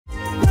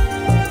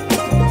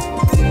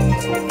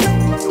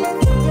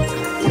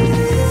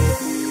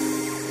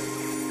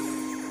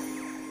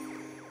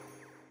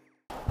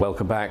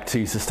Welcome back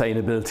to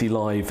Sustainability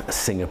Live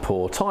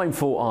Singapore. Time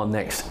for our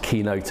next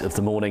keynote of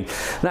the morning.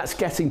 That's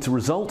getting to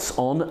results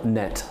on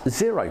net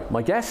zero.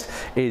 My guest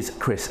is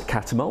Chris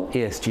Cattermole,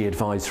 ESG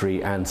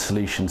Advisory and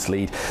Solutions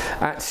Lead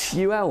at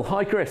UL.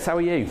 Hi Chris, how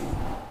are you?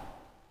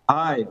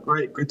 Hi,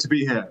 great, good to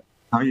be here.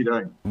 How are you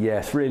doing?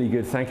 Yes, really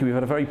good, thank you. We've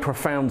had a very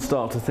profound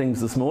start to things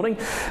this morning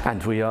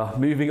and we are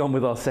moving on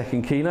with our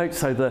second keynote.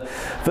 So the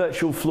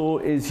virtual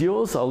floor is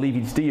yours. I'll leave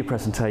you to do your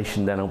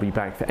presentation, then I'll be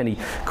back for any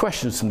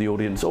questions from the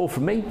audience or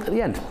from me at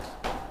the end.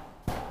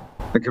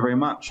 Thank you very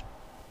much.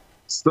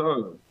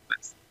 So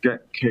let's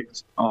get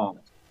kicked off.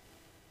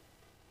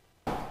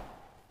 So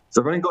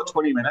I've only got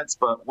 20 minutes,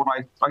 but what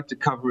I'd like to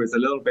cover is a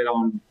little bit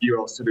on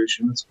UL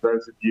Solutions. For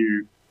those of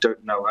you who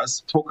don't know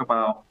us, talk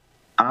about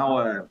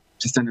our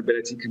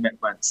sustainability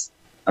commitments,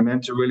 and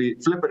then to really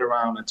flip it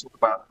around and talk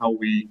about how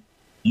we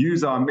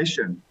use our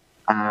mission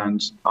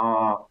and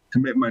our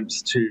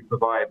commitments to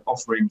provide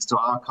offerings to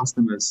our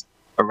customers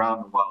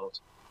around the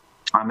world.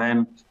 And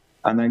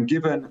then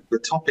given the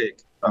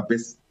topic of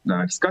this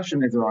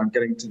discussion is around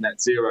getting to net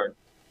zero,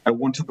 I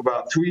want to talk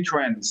about three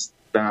trends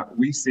that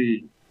we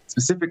see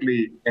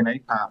specifically in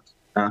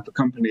APAC for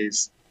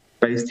companies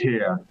based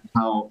here,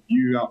 how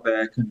you out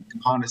there can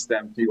harness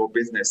them for your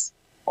business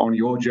on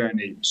your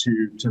journey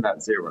to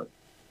net zero.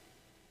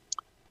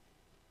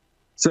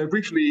 So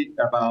briefly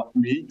about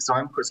me. So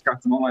I'm Chris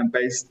Cattermole. I'm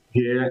based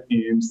here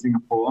in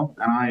Singapore,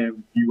 and I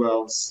am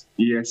UL's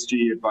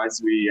ESG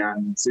Advisory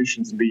and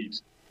Solutions Lead.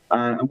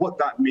 And what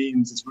that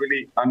means is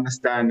really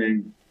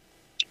understanding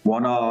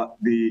what are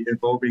the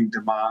evolving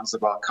demands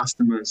of our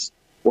customers,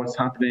 what's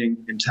happening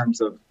in terms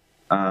of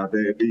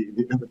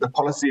the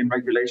policy and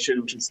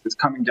regulation, which is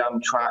coming down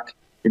the track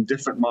in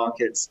different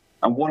markets,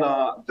 and what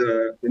are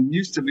the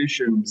new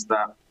solutions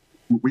that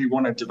we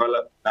want to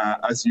develop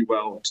as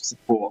UL to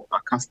support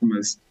our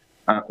customers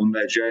on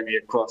their journey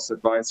across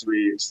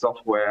advisory,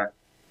 software,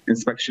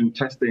 inspection,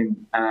 testing,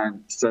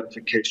 and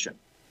certification.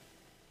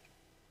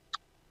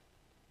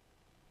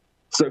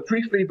 So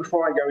briefly,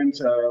 before I go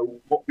into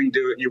what we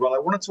do at UL, I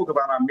want to talk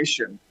about our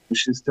mission,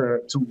 which is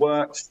to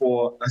work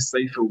for a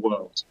safer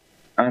world.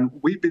 And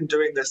we've been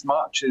doing this.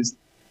 March is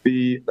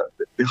the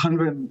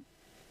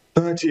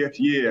 130th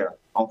year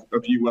of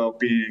UL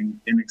being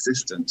in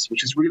existence,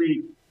 which is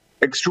really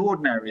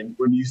extraordinary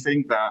when you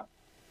think that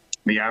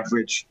the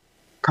average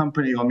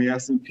company on the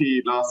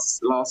S&P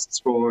lasts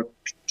for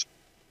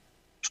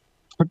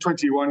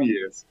 21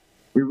 years.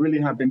 We really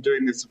have been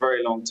doing this a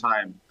very long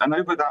time. And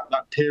over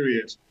that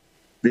period,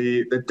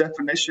 the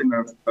definition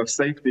of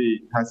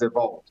safety has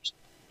evolved.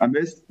 And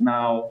this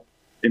now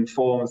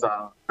informs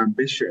our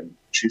ambition,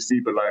 which you see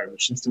below,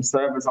 which is to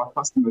serve as our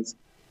customers'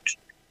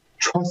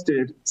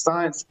 trusted,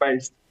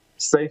 science-based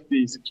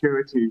safety,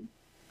 security,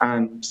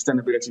 and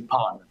sustainability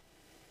partner.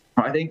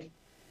 I think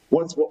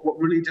what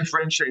really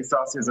differentiates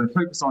us is a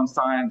focus on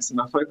science and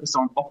a focus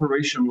on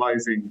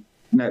operationalizing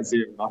net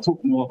zero. I'll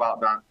talk more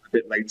about that a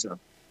bit later.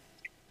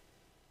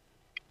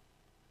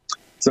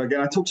 So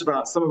again, I talked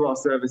about some of our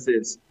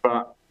services,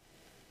 but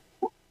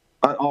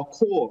at our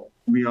core,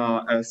 we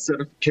are a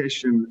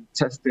certification,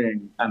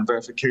 testing, and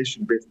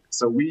verification business.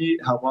 So we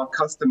help our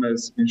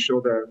customers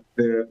ensure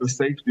the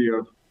safety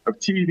of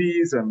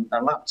TVs and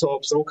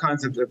laptops, all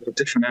kinds of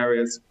different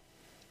areas.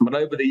 But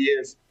over the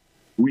years,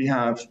 we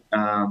have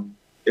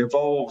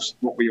evolved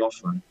what we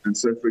offer. And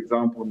so, for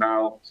example,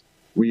 now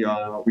we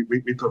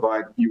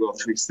provide UL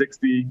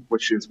 360,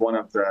 which is one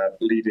of the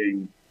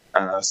leading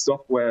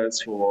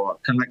softwares for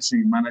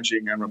collecting,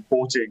 managing, and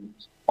reporting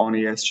on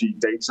ESG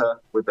data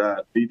with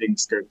a leading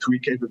Scope 3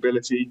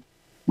 capability.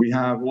 We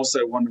have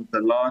also one of the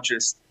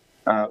largest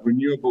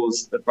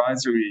renewables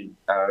advisory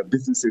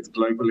businesses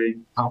globally,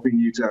 helping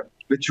you to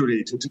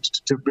literally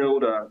to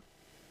build a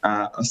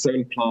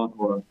solar plant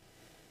or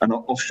an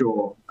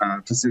offshore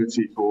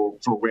facility for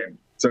wind.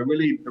 So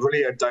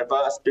really a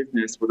diverse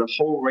business with a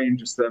whole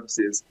range of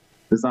services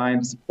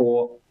designed to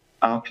support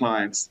our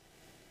clients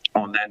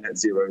on their net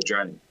zero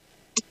journey.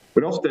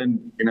 But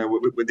often,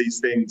 with these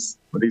things,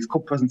 with these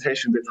core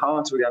presentations, it's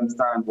hard to really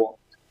understand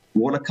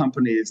what a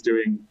company is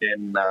doing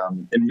in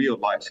real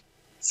life,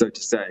 so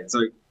to say. So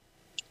a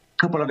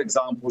couple of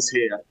examples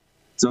here.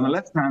 So on the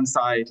left-hand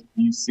side,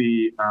 you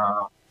see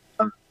our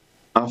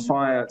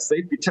fire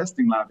safety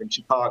testing lab in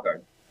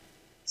Chicago.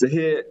 So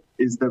here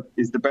is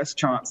the best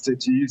chance to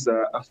use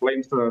a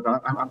flamethrower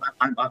that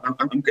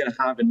I'm going to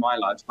have in my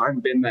life. I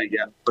haven't been there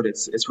yet, but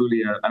it's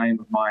really an aim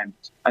of mine.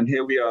 And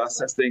here we are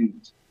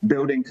assessing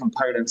building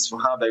components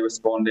for how they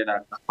respond in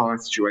a fire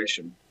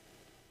situation.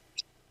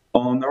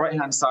 On the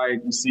right-hand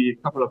side, you see a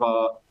couple of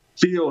our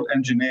field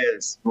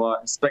engineers who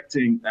are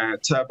inspecting a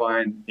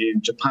turbine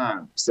in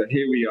Japan. So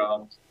here we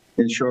are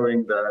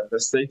ensuring the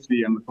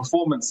safety and the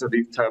performance of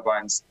these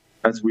turbines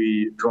as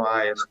we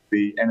drive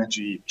the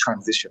energy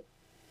transition.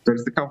 So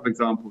just a couple of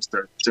examples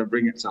to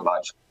bring it to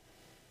life.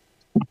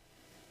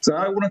 So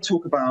I want to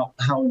talk about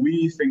how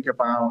we think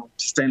about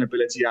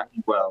sustainability at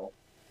UL,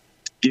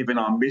 given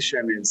our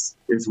mission is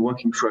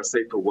working for a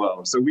safer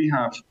world. So we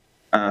have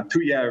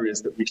three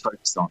areas that we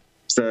focus on.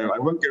 So I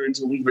won't go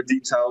into all the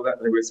detail.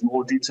 That there is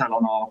more detail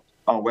on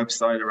our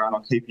website around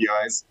our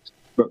KPIs.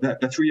 But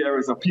the three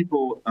areas are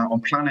people, on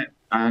planet,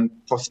 and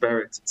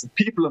prosperity. So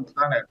people and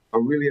planet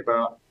are really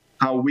about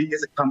how we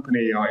as a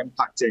company are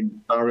impacting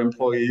our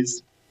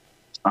employees,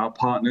 our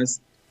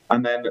partners,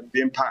 and then the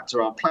impact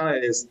on our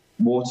planet is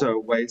water,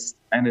 waste,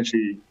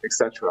 energy,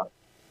 etc.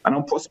 And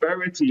on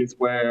prosperity is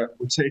where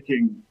we're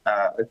taking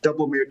a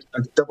double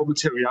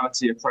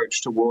materiality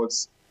approach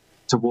towards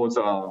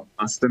our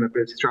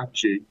sustainability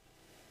strategy,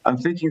 and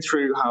thinking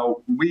through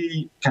how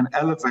we can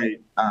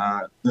elevate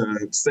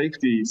the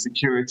safety,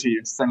 security,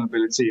 and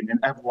sustainability in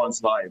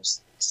everyone's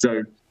lives.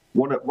 So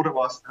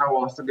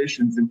how are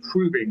solutions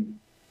improving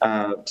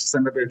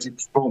sustainability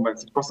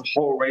performance across a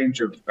whole range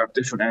of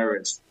different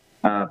areas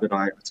that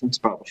I talked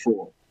about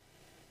before.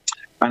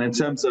 And in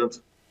terms of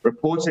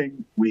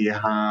reporting, we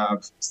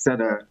have set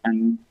a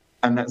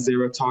net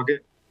zero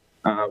target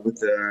with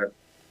the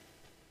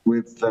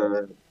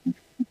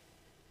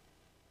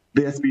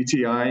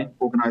SBTI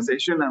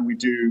organization, and we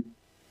do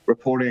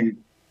reporting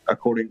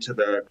according to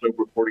the Global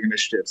Reporting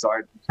Initiative. So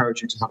I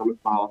encourage you to have a look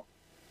at our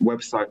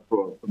website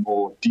for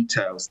more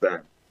details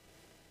there.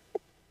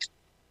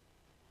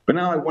 But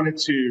now I wanted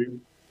to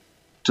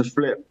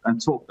flip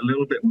and talk a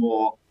little bit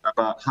more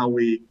about how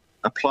we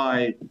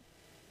apply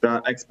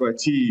that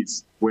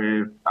expertise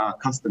with our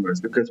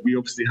customers, because we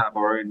obviously have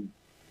our own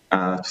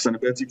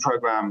sustainability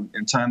program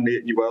internally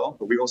at UL,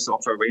 but we also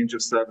offer a range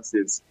of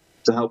services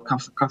to help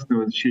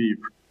customers achieve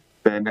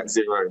their net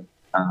zero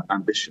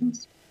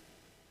ambitions.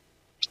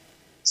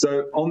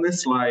 So on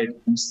this slide,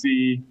 you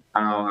see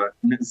our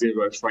net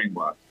zero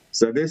framework.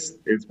 So this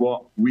is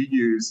what we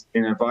use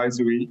in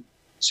advisory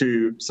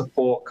to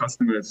support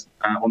customers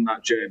on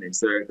that journey.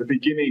 So at the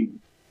beginning,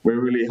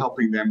 we're really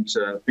helping them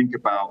to think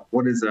about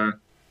what is a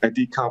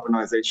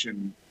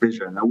decarbonization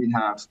vision. And we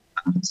have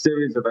a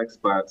series of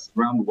experts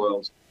around the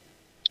world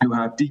who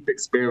have deep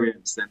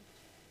experience in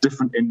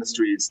different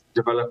industries,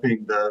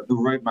 developing the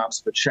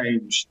roadmaps for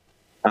change,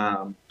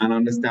 and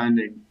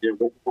understanding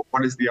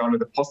what is the art of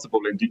the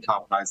possible in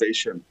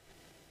decarbonization.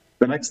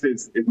 The next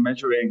is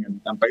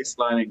measuring and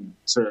baselining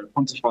to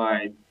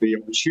quantify the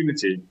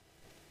opportunity.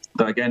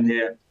 So again,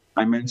 here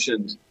I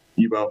mentioned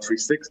UL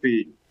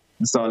 360.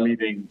 It's our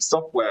leading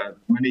software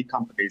many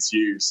companies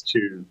use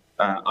to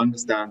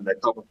understand their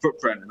carbon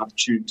footprint and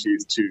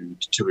opportunities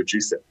to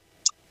reduce it.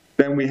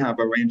 Then we have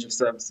a range of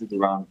services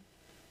around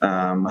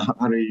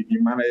how do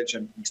you manage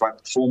and drive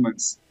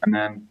performance, and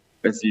then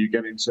as you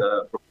get into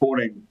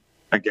reporting,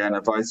 again,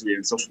 advisory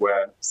and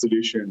software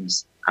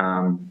solutions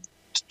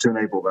to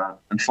enable that.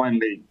 And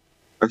finally,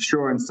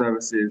 assurance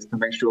services to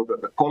make sure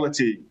that the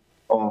quality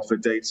of the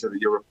data that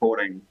you're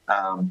reporting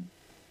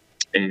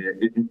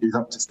is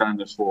up to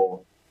standard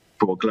for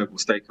global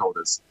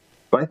stakeholders.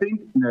 But I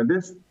think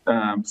this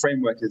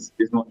framework is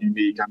not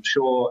unique. I'm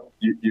sure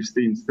you've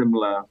seen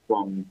similar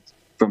from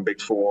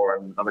Big Four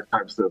and other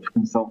types of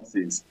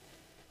consultancies.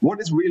 What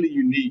is really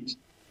unique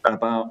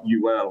about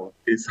UL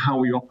is how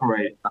we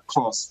operate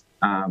across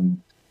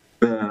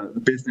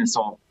the business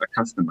of a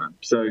customer.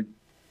 So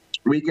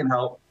we can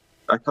help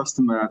a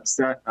customer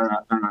set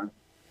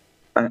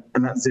a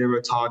net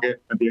zero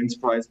target at the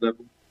enterprise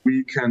level.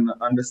 We can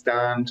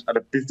understand at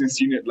a business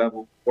unit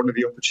level what are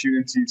the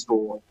opportunities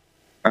for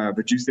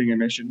reducing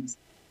emissions.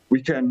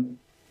 We can,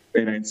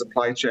 in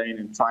supply chain,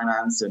 in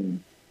finance,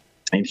 and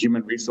in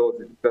human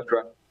resources,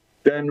 etc.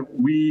 Then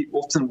we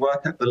often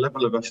work at the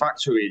level of a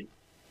factory.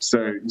 So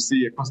you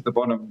see across the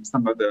bottom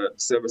some of the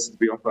services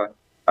we offer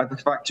at the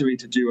factory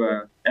to do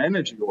an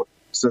energy audit,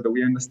 so that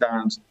we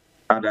understand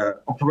at an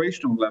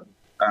operational level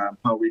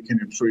how we can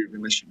improve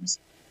emissions.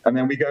 And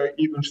then we go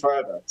even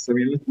further. So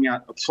we're looking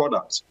at a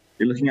product.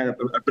 You're looking at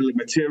a bill of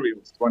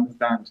materials to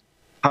understand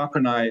how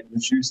can I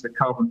reduce the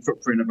carbon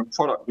footprint of a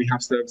product. We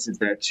have services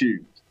there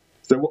too.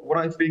 So what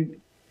I think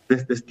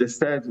this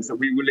says is that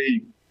we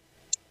really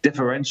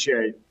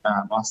differentiate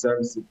our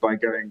services by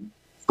going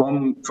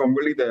from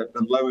really the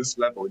lowest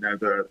level,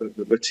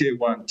 the tier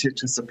 1, tier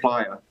 2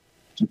 supplier,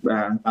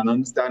 and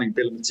understanding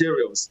bill of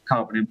materials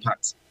carbon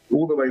impacts,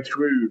 all the way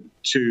through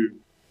to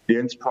the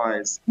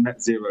enterprise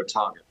net zero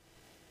target.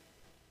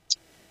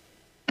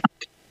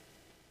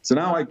 So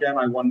now again,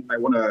 I want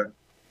to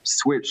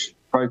switch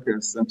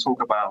focus and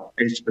talk about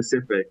Asia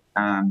Pacific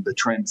and the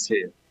trends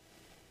here.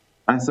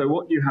 And so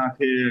what you have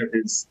here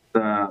is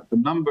the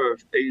number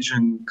of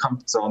Asian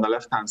companies, so on the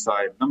left-hand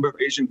side, number of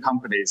Asian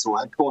companies who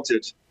are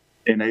headquartered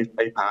in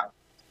APAC,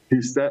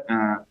 who set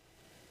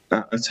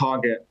a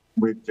target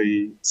with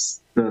the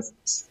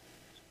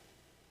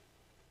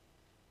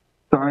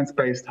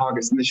Science-Based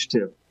Targets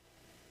Initiative.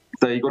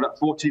 So you got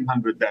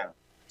 1,400 there.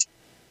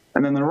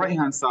 And then on the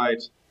right-hand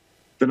side,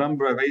 the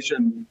number of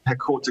Asian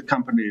headquartered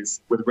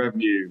companies with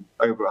revenue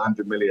over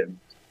 100 million.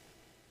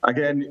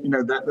 Again,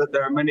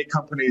 there are many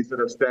companies that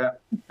have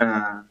set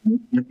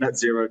net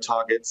zero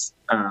targets.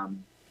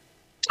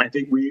 I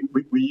think we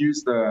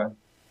use the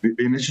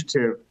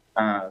initiative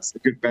as a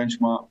good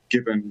benchmark,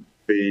 given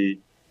the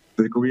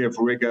degree of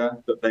rigor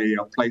that they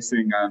are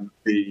placing and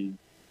the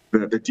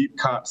the deep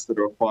cuts that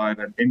are required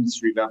at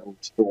industry level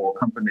for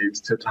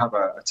companies to have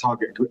a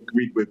target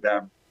agreed with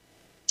them.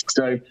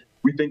 So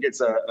we think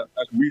it's a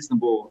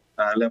reasonable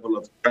level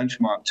of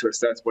benchmark to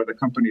assess whether a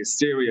company is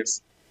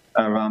serious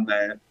around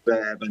their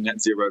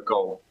net zero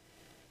goal.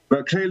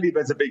 But clearly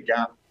there's a big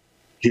gap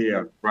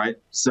here, right?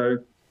 So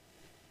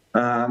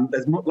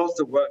there's lots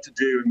of work to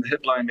do, and the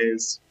headline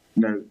is,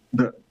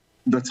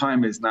 the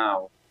time is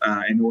now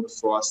in order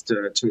for us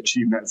to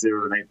achieve net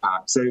zero in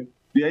APAC. So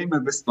the aim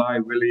of this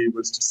slide really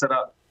was to set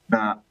up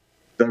that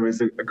there is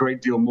a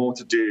great deal more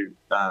to do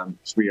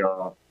if we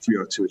are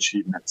to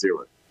achieve net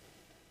zero.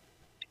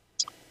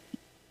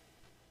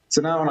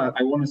 So now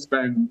I want to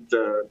spend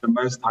the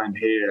most time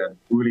here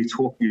really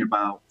talking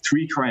about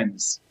 3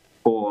 trends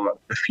for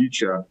the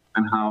future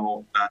and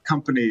how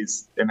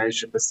companies in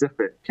Asia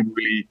Pacific can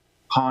really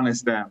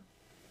harness them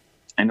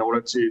in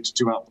order to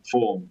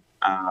outperform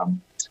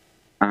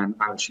and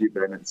achieve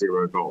their net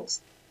zero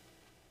goals.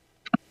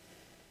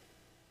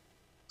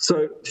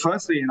 So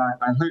firstly, and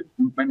I hope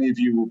many of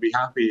you will be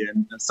happy,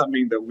 and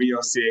something that we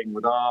are seeing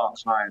with our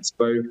clients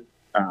both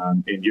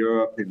in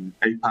Europe, in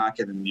APAC,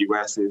 and in the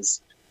US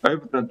is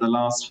over the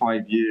last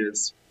 5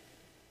 years,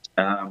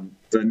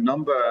 the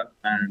number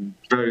and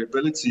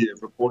variability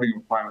of reporting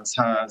requirements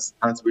has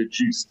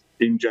reduced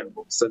in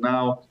general. So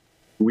now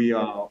we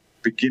are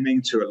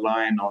beginning to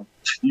align on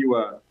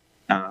fewer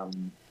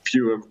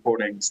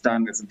reporting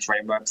standards and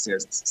frameworks.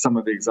 As some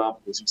of the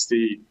examples you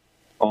see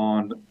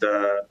on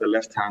the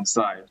left-hand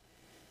side.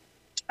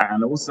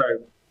 And also,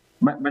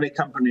 many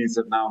companies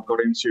have now got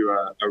into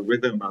a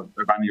rhythm of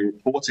annual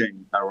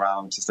reporting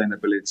around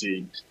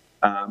sustainability.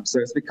 So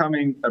it's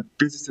becoming a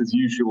business as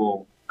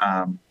usual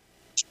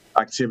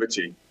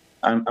activity.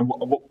 And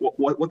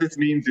what this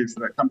means is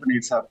that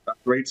companies have a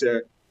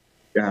greater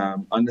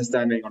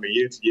understanding on a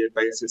year-to-year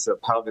basis of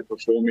how they're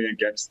performing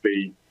against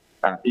the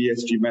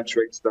ESG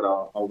metrics that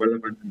are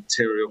relevant and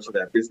material for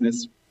their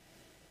business.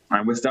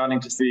 And we're starting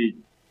to see,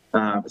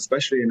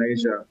 especially in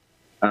Asia,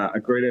 a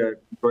greater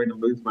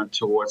movement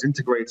towards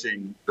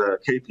integrating the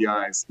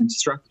KPIs into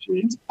strategy,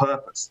 into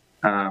purpose,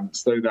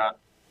 so that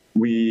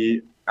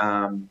we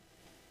can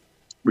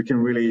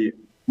really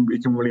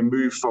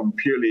move from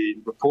purely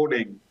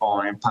reporting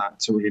on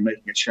impact to really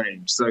making a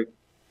change. So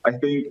I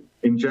think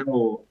in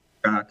general,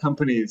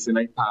 companies in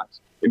APAC,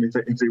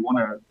 if they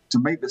want to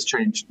make this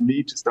change,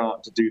 need to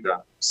start to do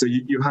that. So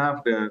you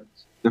have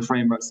the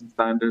frameworks and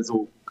standards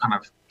all kind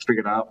of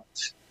figured out.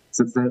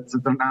 So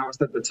now it's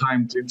the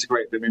time to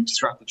integrate them into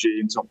strategy,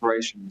 into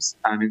operations,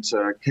 and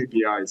into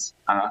KPIs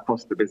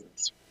across the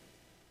business.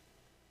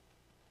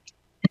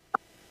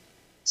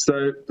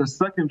 So the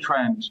second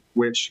trend,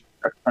 which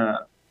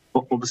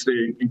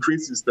obviously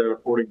increases the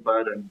reporting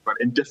burden, but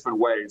in different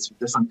ways for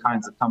different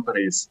kinds of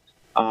companies,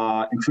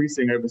 are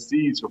increasing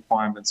overseas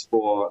requirements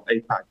for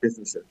APAC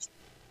businesses.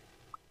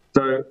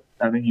 So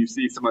I think you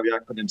see some of the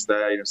acronyms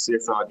there,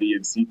 CSRD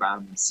and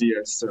CBAM,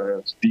 CS,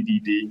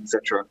 DDD,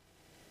 etc.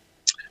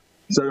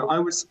 So I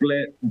would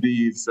split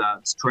these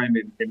trend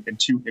in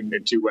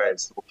two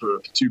ways, or for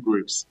 2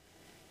 groups.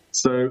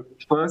 So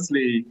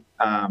firstly,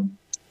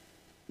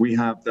 we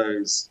have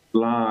those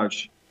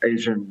large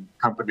Asian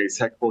companies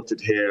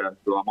headquartered here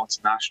who are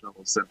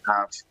multinationals and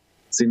have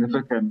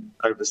significant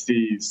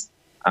overseas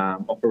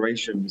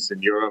operations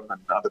in Europe and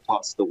other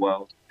parts of the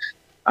world.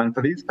 And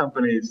for these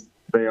companies,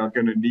 they are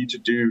going to need to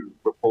do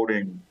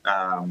reporting,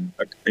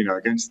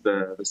 against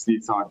the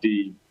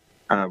CSRD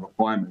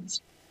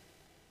requirements.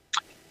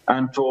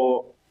 And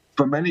for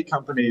many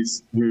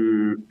companies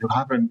who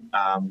haven't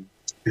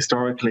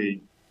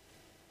historically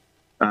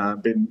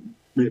been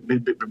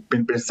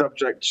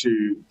subject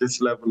to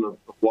this level of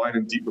wide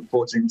and deep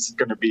reporting, is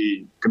going to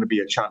be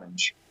a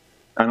challenge.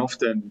 And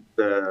often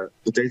the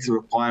data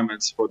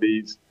requirements for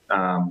these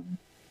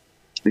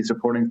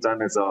reporting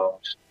standards are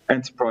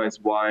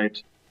enterprise-wide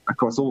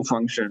across all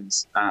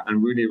functions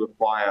and really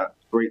require a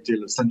great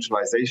deal of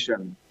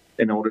centralization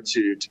in order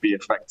to be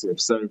effective.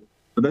 So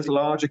for those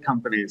larger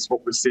companies,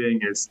 what we're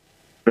seeing is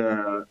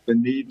the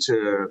need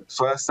to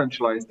first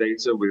centralize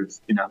data with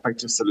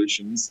effective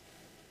solutions,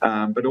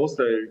 but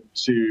also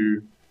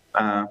to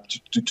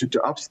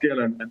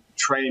upskill and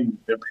train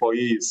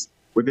employees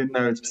within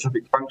those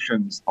specific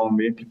functions on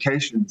the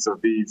implications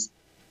of these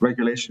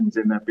regulations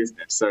in their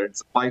business. So in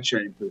supply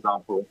chain, for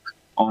example,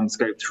 on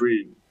scope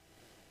 3,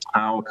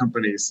 how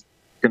companies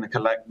are going to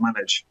collect,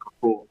 manage,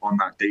 report on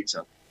that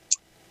data.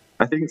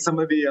 I think some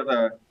of the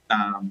other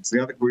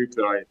group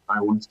that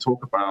I want to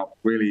talk about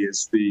really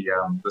is the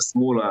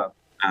smaller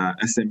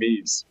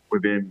SMEs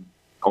within,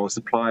 or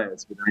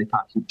suppliers within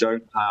APAC who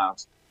don't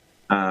have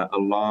a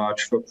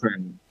large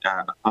footprint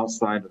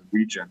outside of the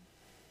region.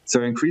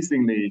 So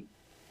increasingly,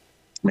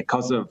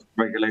 because of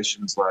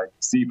regulations like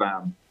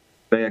CBAM,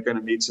 they are going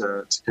to need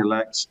to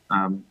collect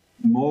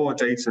more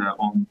data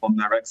on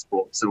their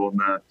exports, so on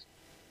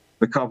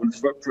the carbon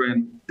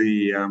footprint,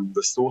 the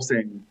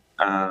sourcing,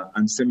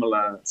 and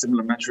similar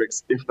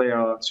metrics if they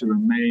are to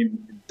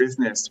remain in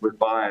business with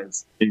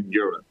buyers in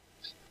Europe.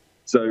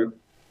 So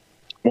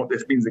what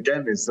this means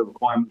again is the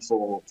requirement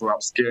for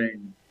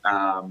upskilling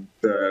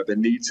the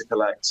need to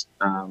collect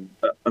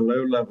a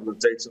low level of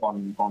data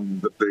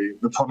on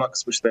the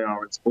products which they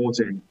are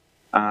exporting,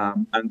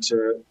 and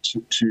to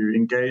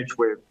engage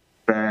with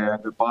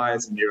the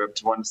buyers in Europe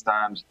to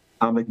understand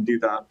how they can do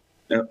that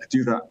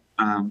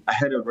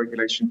ahead of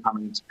regulation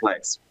coming into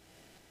place.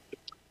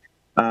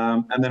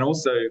 And then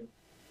also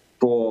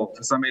for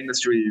some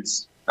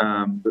industries,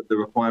 the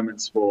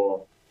requirements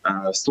for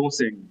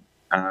sourcing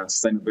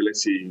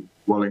sustainability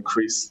will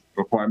increase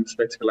requirements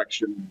for data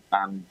collection,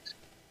 and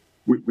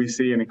we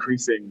see an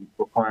increasing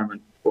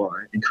requirement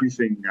for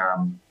increasing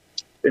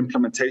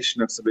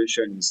implementation of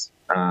solutions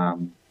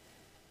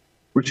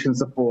which can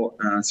support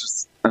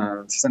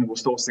sustainable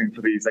sourcing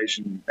for these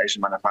Asian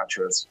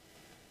manufacturers.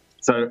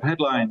 So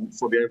headline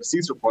for the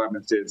overseas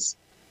requirements is,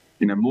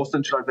 more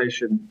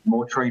centralization,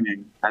 more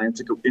training, and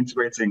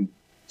integrating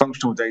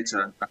functional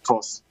data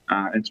across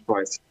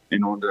enterprise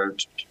in order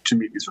to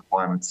meet these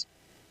requirements.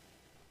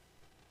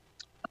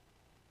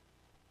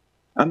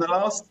 And the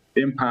last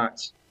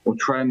impact or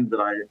trend that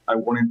I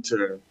wanted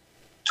to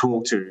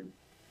talk to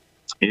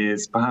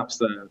is perhaps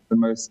the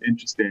most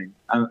interesting.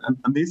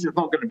 And these are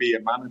not going to be a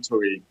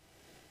mandatory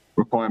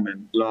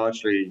requirement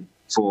largely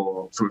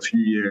for a few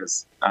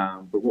years.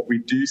 But what we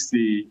do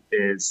see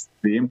is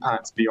the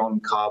impacts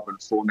beyond carbon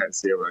for net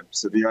zero.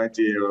 So the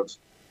idea of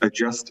a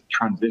just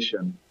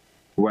transition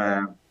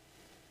where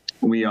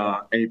we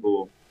are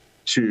able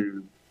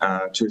to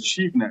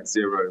achieve net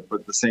zero,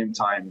 but at the same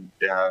time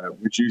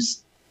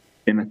reduce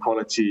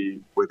inequality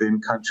within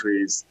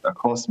countries,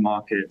 across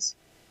markets,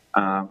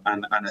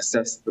 and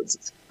assess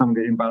some of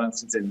the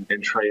imbalances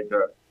in trade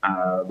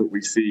that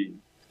we see.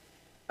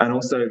 And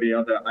also the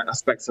other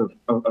aspects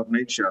of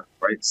nature,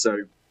 right? So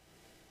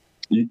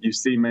you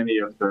see many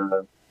of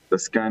the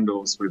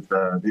scandals with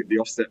the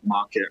offset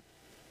market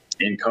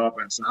in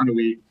carbon. So how do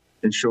we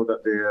ensure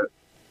that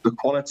the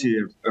quality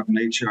of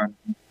nature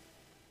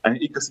and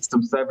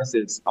ecosystem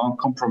services aren't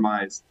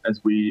compromised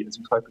as we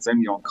focus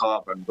only on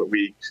carbon, but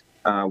we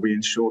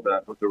ensure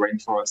that the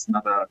rainforests and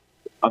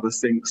other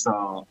sinks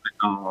are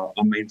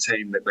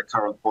maintained at the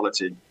current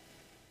quality,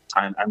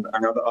 and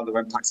other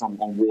impacts on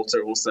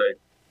water also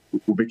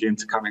will begin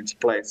to come into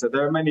play. So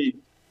there are many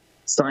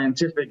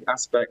scientific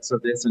aspects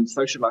of this and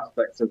social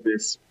aspects of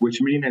this, which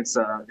mean it's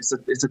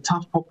a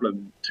tough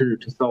problem to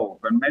solve,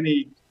 and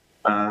many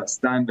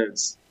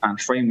standards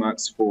and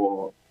frameworks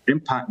for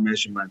impact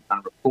measurement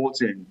and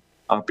reporting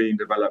are being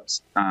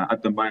developed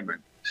at the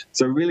moment.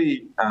 So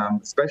really,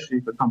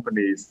 especially for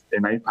companies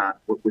in APAC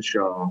which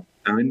are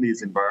in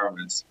these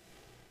environments,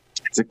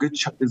 it's a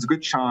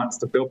good chance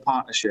to build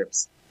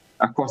partnerships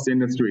across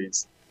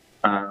industries,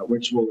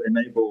 which will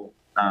enable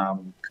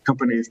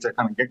companies to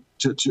kind of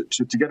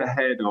get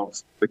ahead of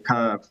the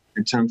curve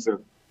in terms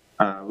of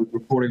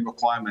reporting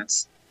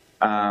requirements,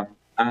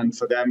 and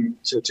for them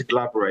to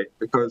collaborate,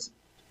 because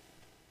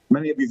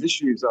many of these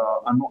issues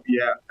are not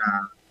yet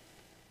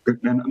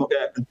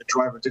the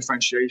driver of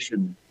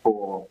differentiation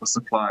for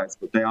suppliers,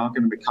 but they are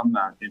going to become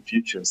that in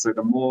future. So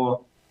the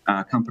more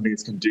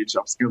companies can do to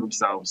upskill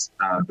themselves,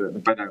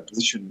 the better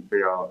position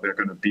they're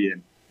going to be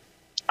in.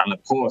 And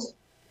of course,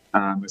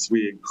 as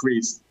we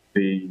increase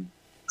the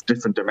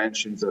different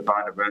dimensions of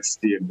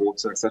biodiversity and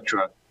water,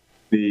 etc.,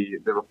 the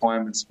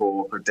requirements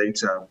for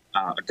data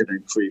are going to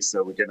increase.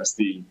 So we're going to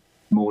see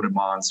more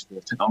demands for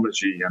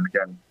technology, and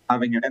again,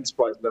 having an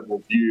enterprise level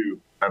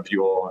view of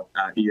your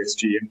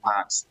ESG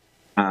impacts,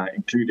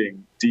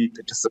 including deep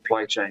into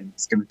supply chain,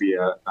 is going to be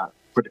a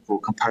critical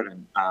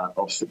component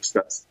of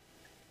success.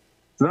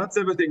 So that's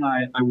everything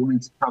I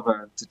wanted to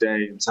cover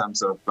today in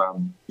terms of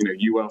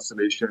UL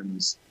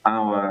Solutions,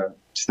 our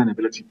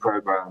sustainability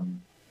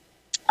program,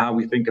 how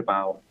we think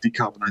about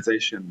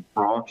decarbonization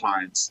for our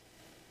clients,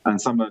 and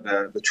some of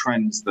the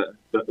trends that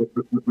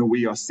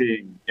we are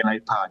seeing in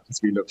APAC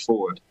as we look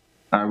forward.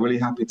 Really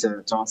happy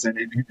to answer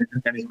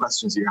any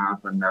questions you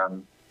have,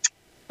 and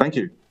thank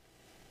you.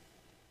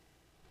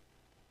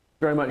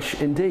 Very much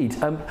indeed.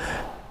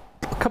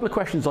 A couple of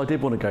questions I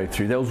did want to go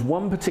through. There was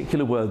one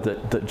particular word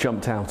that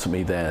jumped out at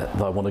me there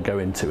that I want to go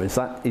into,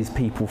 is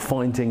people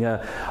finding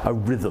a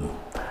rhythm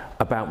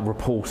about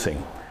reporting,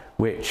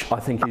 which I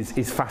think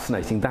is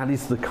fascinating. That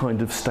is the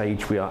kind of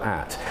stage we are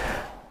at.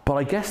 But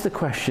I guess the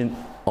question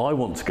I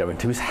want to go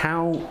into is,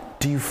 how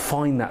do you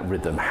find that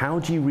rhythm? How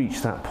do you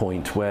reach that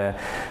point where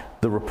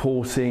the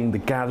reporting, the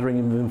gathering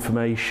of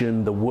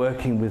information, the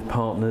working with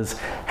partners,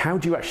 how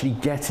do you actually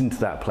get into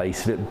that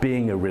place of it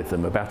being a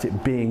rhythm, about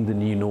it being the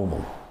new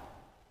normal?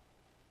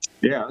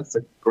 Yeah, that's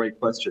a great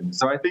question.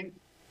 So I think,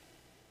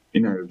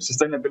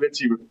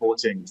 sustainability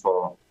reporting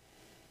for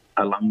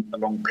a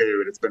long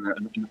period, it's been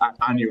an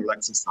annual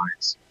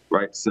exercise,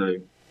 right? So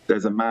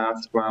there's a mad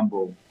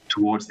scramble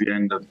towards the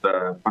end of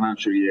the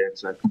financial year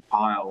to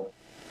compile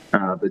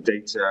the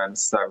data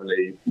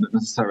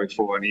necessary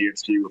for an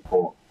ESG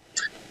report.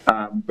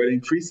 But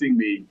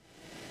increasingly,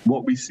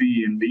 what we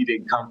see in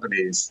leading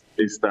companies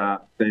is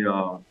that they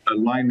are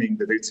aligning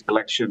the data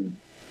collection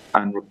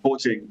and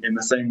reporting in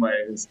the same way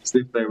as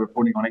if they're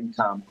reporting on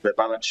income, their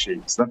balance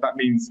sheet. So that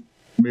means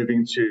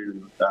moving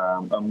to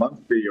a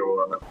monthly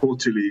or a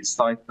quarterly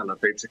cycle of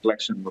data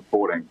collection and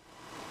reporting,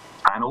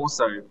 and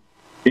also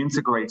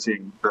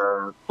integrating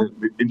the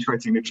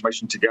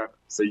information together.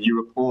 So you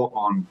report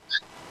on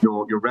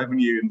your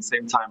revenue, and at the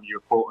same time you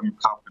report on your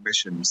carbon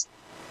emissions.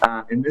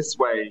 In this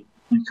way,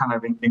 you kind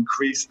of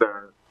increase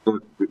the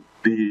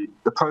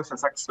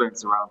process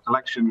excellence around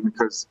collection,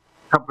 because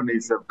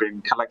companies have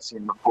been collecting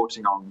and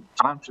reporting on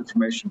financial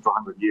information for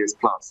 100 years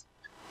plus.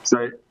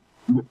 So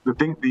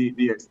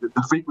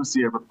the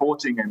frequency of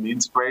reporting and the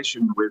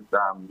integration with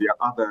the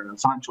other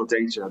financial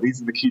data,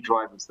 these are the key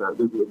drivers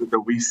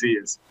that we see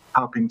as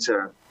helping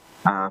to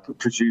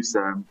produce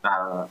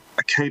a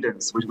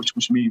cadence,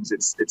 which means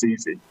it's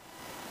easy.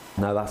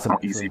 No, that's an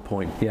excellent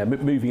point. Yeah,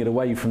 moving it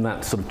away from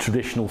that sort of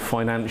traditional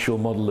financial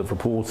model of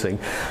reporting.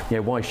 Yeah,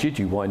 why should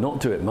you? Why not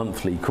do it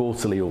monthly,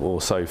 quarterly, or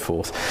so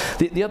forth?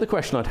 The other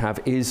question I'd have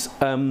is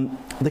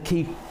the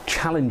key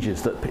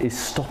challenges that is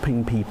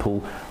stopping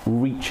people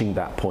reaching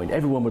that point.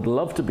 Everyone would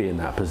love to be in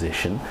that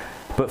position,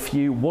 but for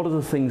you, what are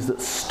the things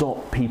that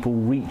stop people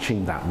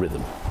reaching that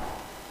rhythm?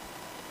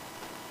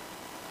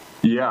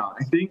 Yeah,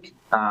 I think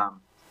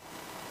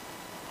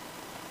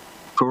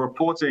for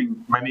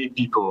reporting, many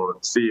people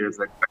see it as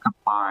a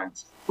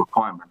compliance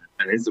requirement,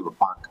 and it is a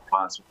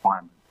compliance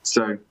requirement.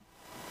 So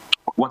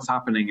what's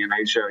happening in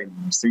Asia,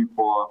 in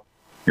Singapore,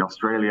 in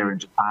Australia, in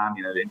Japan,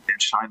 in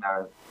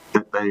China,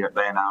 that they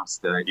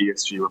announced the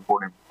ESG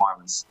reporting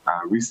requirements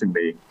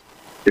recently.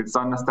 It's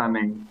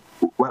understanding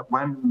when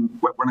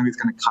are these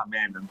going to come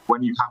in, and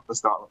when you have to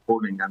start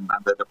reporting, and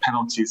the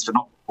penalties for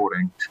not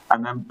reporting,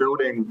 and then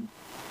building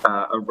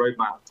a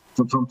roadmap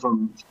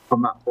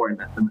from that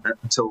point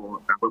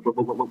until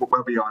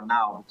where we are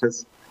now.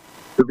 Because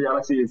the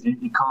reality is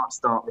you can't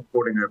start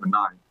reporting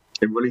overnight.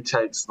 It really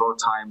takes a lot of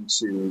time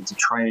to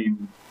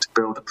train, to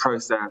build a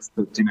process,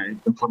 to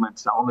implement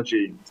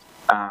technology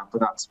for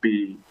that to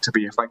be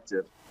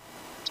effective.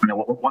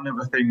 One of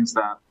the things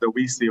that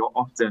we see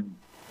often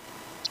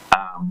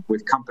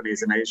with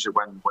companies in Asia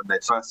when they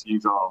first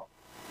use our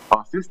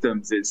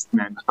systems is, in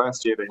the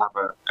first year they have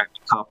a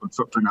carbon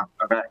footprint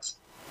of X,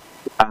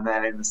 and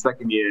then in the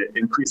second year it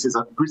increases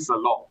a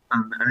lot,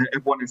 and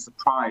everyone is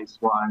surprised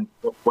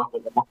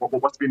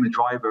what's been the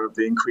driver of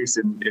the increase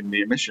in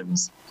the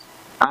emissions.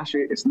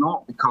 Actually, it's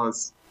not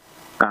because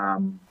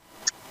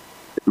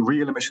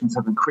real emissions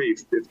have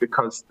increased. It's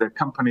because the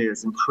company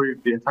has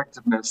improved the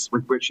effectiveness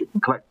with which it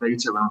can collect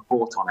data and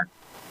report on it.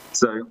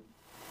 So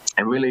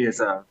it really is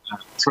a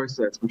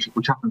process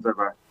which happens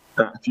over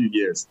a few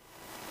years.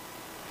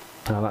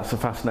 Oh, that's a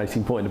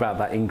fascinating point about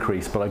that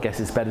increase, but I guess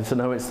it's better to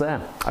know it's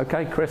there.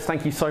 Okay, Chris,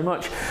 thank you so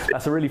much.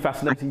 That's a really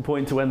fascinating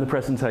point to end the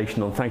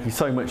presentation on. Thank you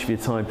so much for your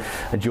time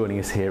and joining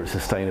us here at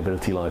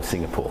Sustainability Live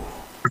Singapore.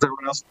 With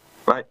everyone else,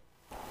 bye.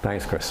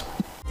 Thanks, Chris.